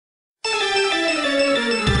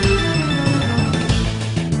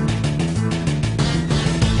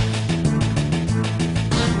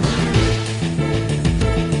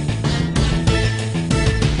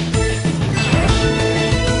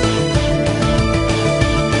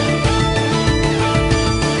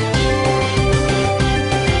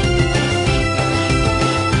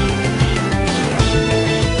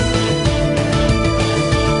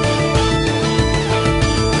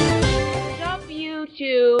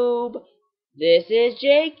YouTube? This is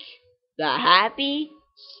Jake, the Happy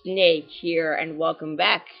Snake here, and welcome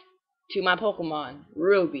back to my Pokemon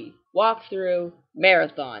Ruby Walkthrough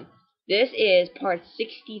Marathon. This is part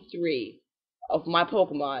 63 of my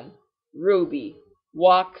Pokemon Ruby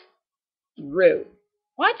Walkthrough.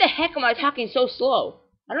 Why the heck am I talking so slow?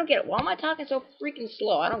 I don't get it. Why am I talking so freaking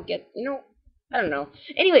slow? I don't get, I don't know.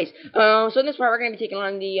 Anyways, so in this part we're gonna be taking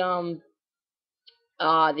on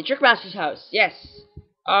the Trickmaster's house. Yes.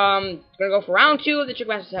 Gonna go for round 2 of the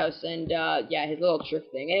Trickmaster's house, and yeah, his little trick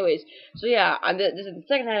thing. Anyways, so yeah, this is the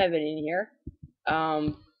second time I've been in here.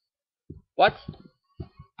 What?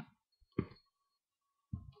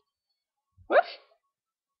 What?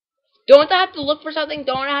 Don't I have to look for something?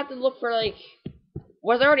 Don't I have to look for, like,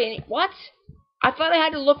 was there already any? What? I thought I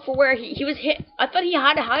had to look for where he was hit. I thought he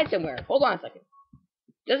had to hide somewhere. Hold on a second.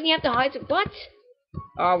 Doesn't he have to hide some? What?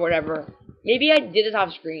 Oh, whatever. Maybe I did this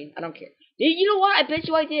off screen. I don't care. You know what? I bet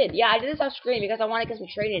you I did. Yeah, I did this off screen because I wanted to get some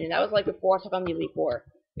training, and that was like before I took on the Elite Four.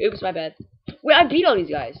 Oops, my bad. Wait, I beat all these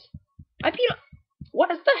guys. I beat. What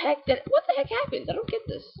the heck? What the heck happened? I don't get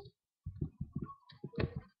this.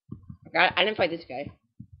 Okay, I didn't fight this guy.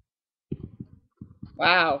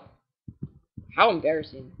 Wow. How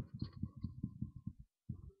embarrassing.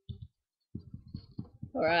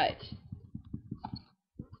 Alright.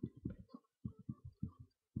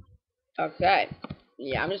 Okay.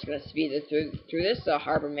 Yeah, I'm just gonna speed this through this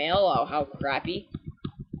Harbor Mail. Oh, how crappy.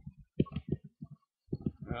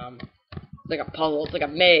 It's like a puzzle. It's like a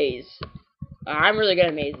maze. I'm really good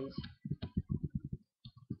at mazes.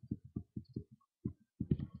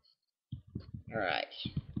 Alright.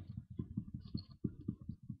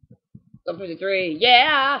 53.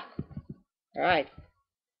 Yeah! Alright.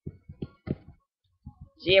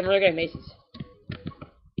 See, I'm really good at mazes.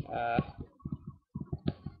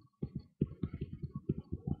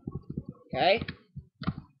 Okay.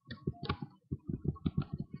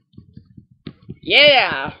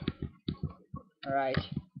 Yeah! Alright.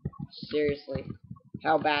 Seriously.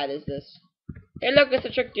 How bad is this? Hey, look, it's a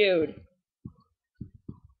trick dude.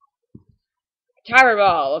 Timer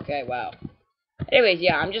ball. Okay, wow. Anyways,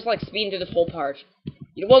 yeah, I'm just like speeding through this whole part.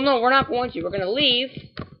 Well, no, we're not going to. We're gonna leave.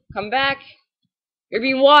 Come back. You're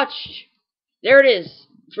being watched. There it is.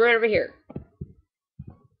 It's right over here.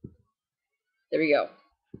 There we go.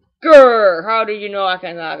 Grr! How did you know I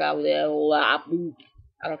can knock out little I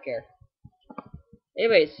don't care.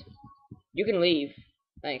 Anyways, you can leave.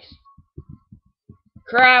 Thanks.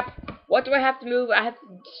 Crap! What do I have to move? I have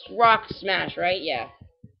to rock smash, right? Yeah.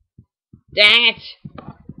 Dang it!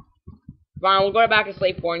 Fine, we'll go back to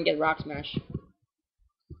Slave 4 and get rock smash.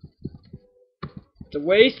 It's a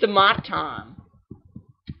waste of my time.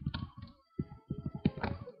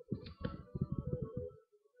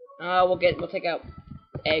 We'll take out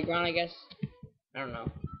Aggron, I guess. I don't know.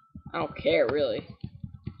 I don't care, really.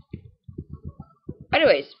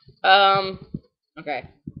 Anyways, okay.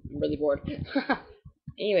 I'm really bored.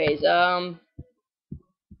 Anyways,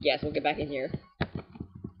 yes, we'll get back in here.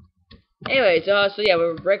 Anyways, so yeah,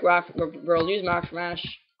 we'll break rock, we'll use rock smash,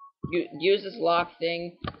 use this lock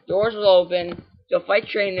thing, doors will open, you'll fight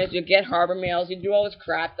trainers, you'll get harbor mails, you do all this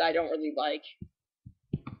crap that I don't really like.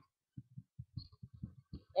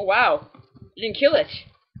 Oh wow, you didn't kill it.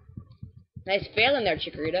 Nice fail in there,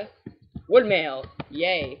 Chikorita. Wood mail,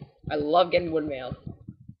 yay. I love getting wood mail.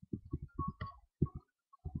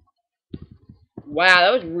 Wow,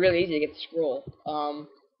 that was really easy to get the scroll.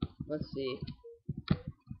 Let's see.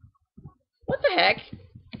 What the heck?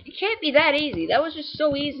 It can't be that easy. That was just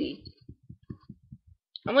so easy.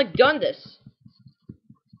 I'm like done this.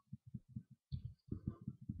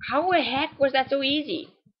 How the heck was that so easy?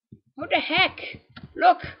 How the heck?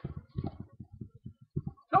 Look.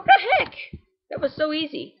 How the heck? That was so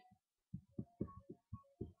easy.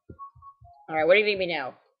 Alright, what do you give me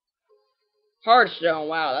now? Hearthstone.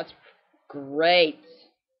 Wow, that's great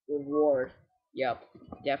reward. Yep,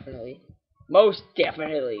 definitely. Most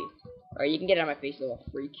definitely. Alright, you can get out of my face, little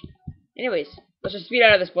freak. Anyways, let's just speed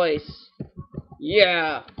out of this place.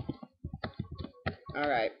 Yeah.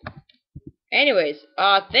 Alright. Anyways,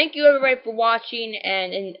 thank you everybody for watching,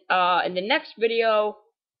 and in the next video,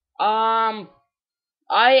 I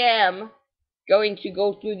am going to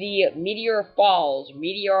go through the Meteor Falls,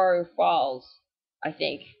 I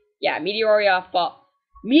think. Yeah, Meteor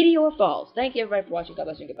Falls. Thank you everybody for watching. God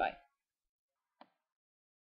bless you. Goodbye.